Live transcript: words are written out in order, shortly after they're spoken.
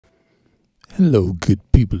Hello, good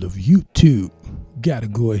people of YouTube. Gotta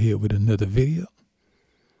go ahead with another video.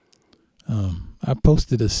 I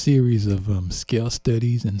posted a series of scale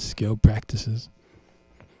studies and scale practices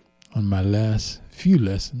on my last few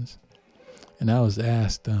lessons, and I was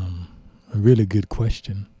asked a really good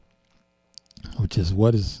question, which is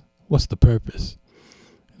what's the purpose?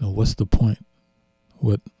 What's the point?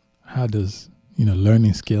 How does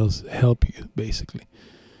learning scales help you, basically?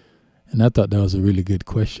 And I thought that was a really good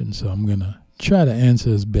question, so I'm gonna try to answer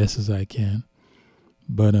as best as I can.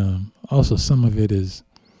 But also some of it is,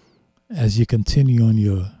 as you continue on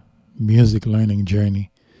your music learning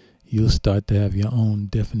journey, you'll start to have your own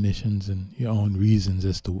definitions and your own reasons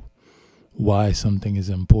as to why something is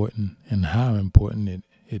important and how important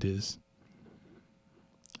it is.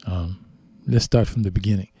 Let's start from the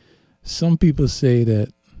beginning. Some people say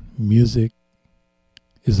that music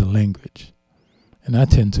is a language, and I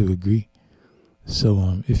tend to agree.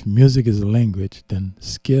 So if music is a language, then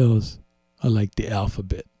scales are like the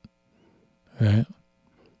alphabet, right?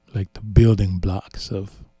 Like the building blocks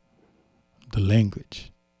of the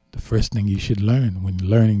language. The first thing you should learn when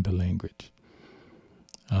learning the language.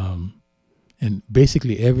 And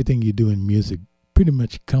basically everything you do in music pretty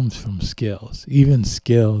much comes from scales. Even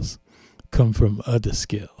scales come from other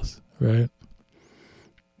scales, right?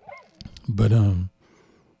 But a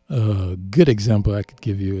good example I could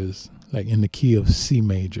give you is like in the key of C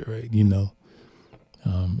major, right?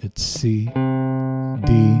 It's C, D, E,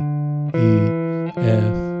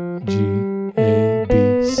 F, G, A, B,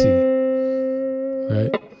 C,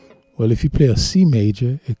 right? Well, if you play a C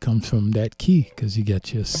major, it comes from that key because you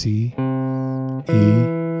got your C, E,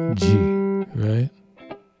 G, right?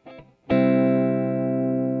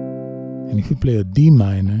 And if you play a D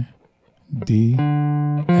minor, D,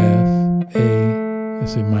 F, A,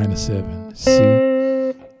 let's say minor 7, C,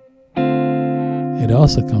 it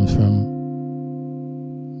also comes from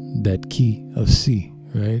that key of C,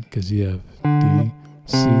 right? Because you have D,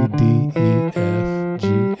 C, D, E, F, G,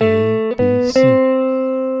 A, B, C.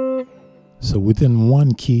 So within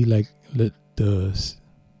one key, like the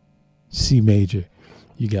C major,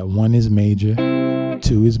 you got 1 is major,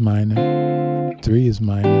 2 is minor, 3 is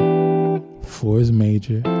minor, 4 is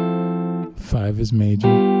major, 5 is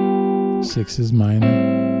major, 6 is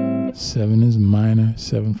minor, 7 is minor,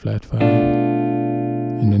 7 flat 5,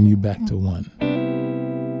 and then you back to 1.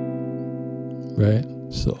 Right?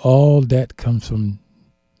 So all that comes from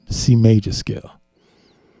the C major scale.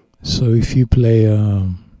 So if you play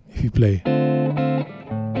you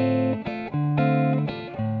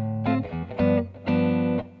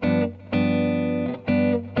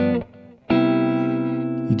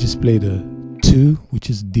just play the 2, which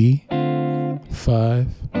is D, 5,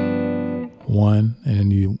 1, and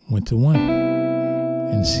then you went to 1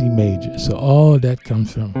 in C major. So all that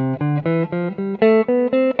comes from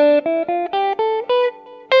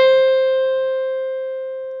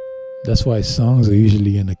that's why songs are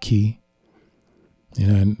usually in a key.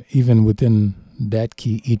 And even within that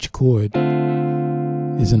key, each chord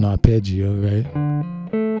is an arpeggio, right?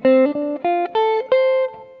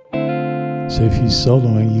 So if you're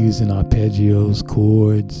soloing using arpeggios,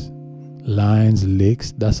 chords, lines,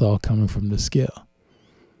 licks, that's all coming from the scale.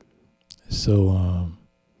 So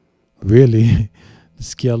really, the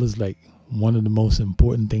scale is like one of the most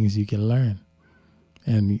important things you can learn.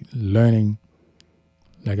 And learning,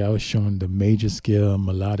 like I was showing the major scale,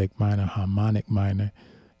 melodic minor, harmonic minor,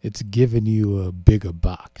 it's giving you a bigger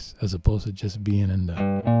box as opposed to just being in the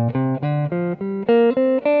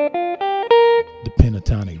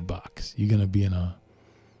pentatonic box. You're going to be in a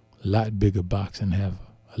lot bigger box and have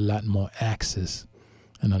a lot more access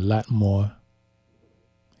and a lot more,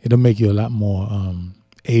 it'll make you a lot more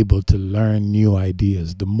able to learn new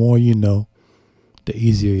ideas. The more you know, the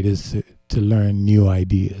easier it is to learn new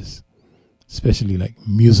ideas. Especially like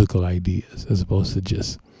musical ideas, as opposed to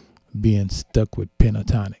just being stuck with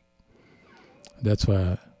pentatonic. That's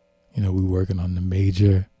why, we're working on the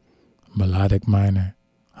major, melodic minor,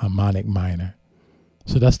 harmonic minor.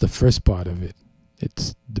 So that's the first part of it.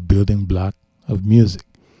 It's the building block of music.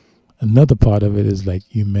 Another part of it is, like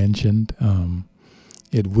you mentioned,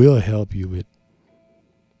 it will help you with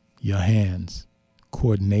your hands,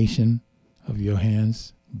 coordination of your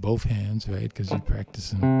hands. Both hands, right? Because you're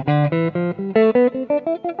practicing.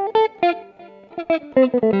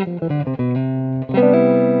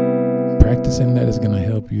 Practicing that is going to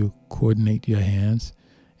help you coordinate your hands.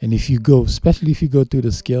 And if you go, especially if you go through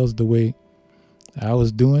the scales the way I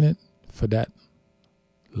was doing it for that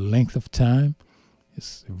length of time,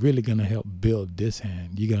 it's really going to help build this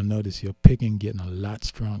hand. You're going to notice your picking getting a lot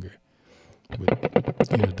stronger with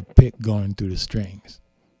the pick going through the strings.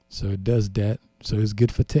 So it does that. So it's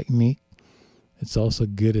good for technique. It's also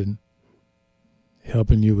good in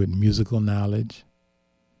helping you with musical knowledge.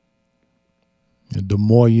 And the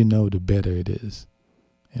more you know, the better it is.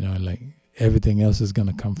 You know, like everything else is going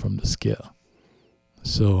to come from the skill.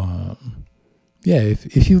 So, yeah,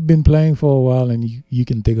 if you've been playing for a while and you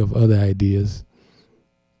can think of other ideas,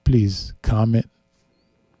 please comment.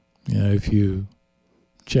 You know, if you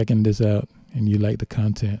checking this out and you like the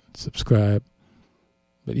content, subscribe.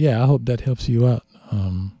 But yeah, I hope that helps you out.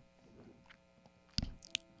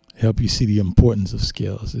 Help you see the importance of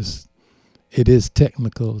skills. It is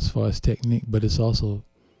technical as far as technique, but it's also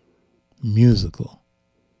musical,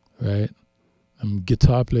 right?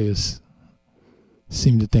 Guitar players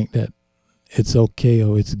seem to think that it's okay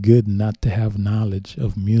or it's good not to have knowledge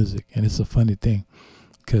of music, and it's a funny thing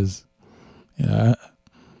because, you know,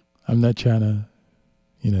 I'm not trying to,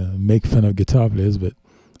 you know, make fun of guitar players, but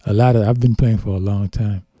I've been playing for a long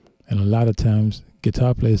time, and a lot of times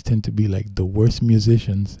guitar players tend to be like the worst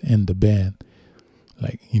musicians in the band.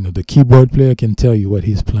 Like, you know, the keyboard player can tell you what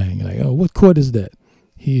he's playing. Like, oh, what chord is that?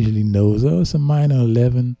 He usually knows, oh, it's a minor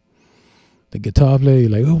 11. The guitar player, you're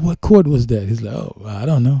like, oh, what chord was that? He's like, oh, I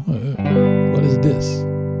don't know. What is this?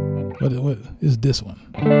 What is this one?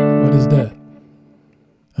 What is that?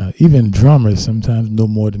 Even drummers sometimes know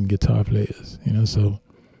more than guitar players, you know. So,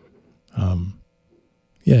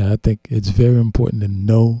 yeah, I think it's very important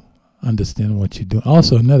to understand what you're doing.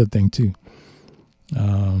 Also, another thing too.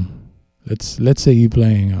 Let's say you're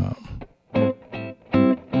playing.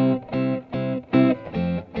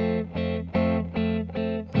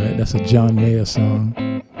 Right, that's a John Mayer song.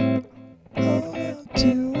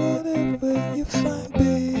 To whatever you find,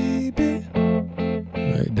 baby.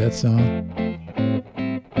 Right, that song.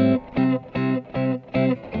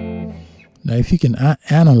 Now, if you can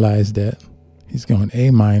analyze that, he's going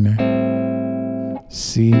A minor,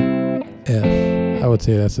 C, F. I would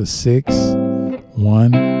say that's a 6,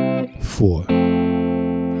 1, 4.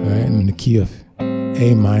 Right, in the key of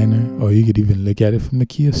A minor, or you could even look at it from the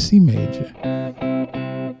key of C major.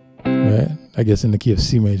 Right, I guess in the key of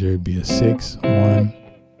C major it'd be a 6, 1,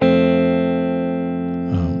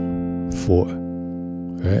 4.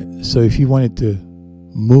 Right, so if you wanted to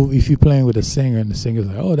move, if you're playing with a singer and the singer's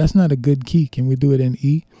like, oh, that's not a good key, can we do it in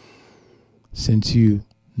E? Since you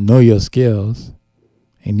know your scales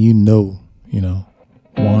and you know,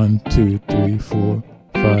 1, 2, 3, 4,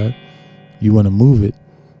 5, you want to move it,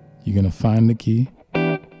 you're going to find the key.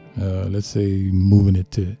 Let's say you're moving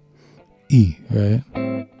it to E, right?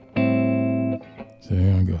 So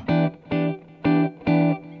here we go.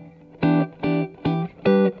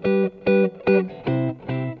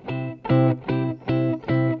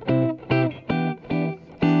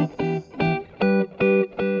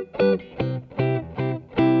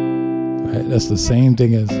 Right, that's the same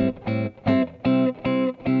thing as,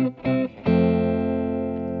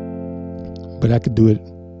 but I could do it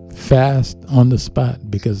fast on the spot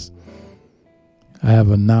because I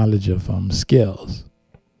have a knowledge of scales.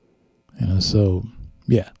 So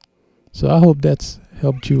yeah. So I hope that's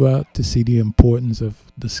helped you out to see the importance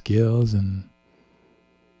of the scales, and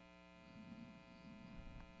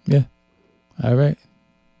yeah. All right.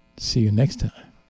 See you next time.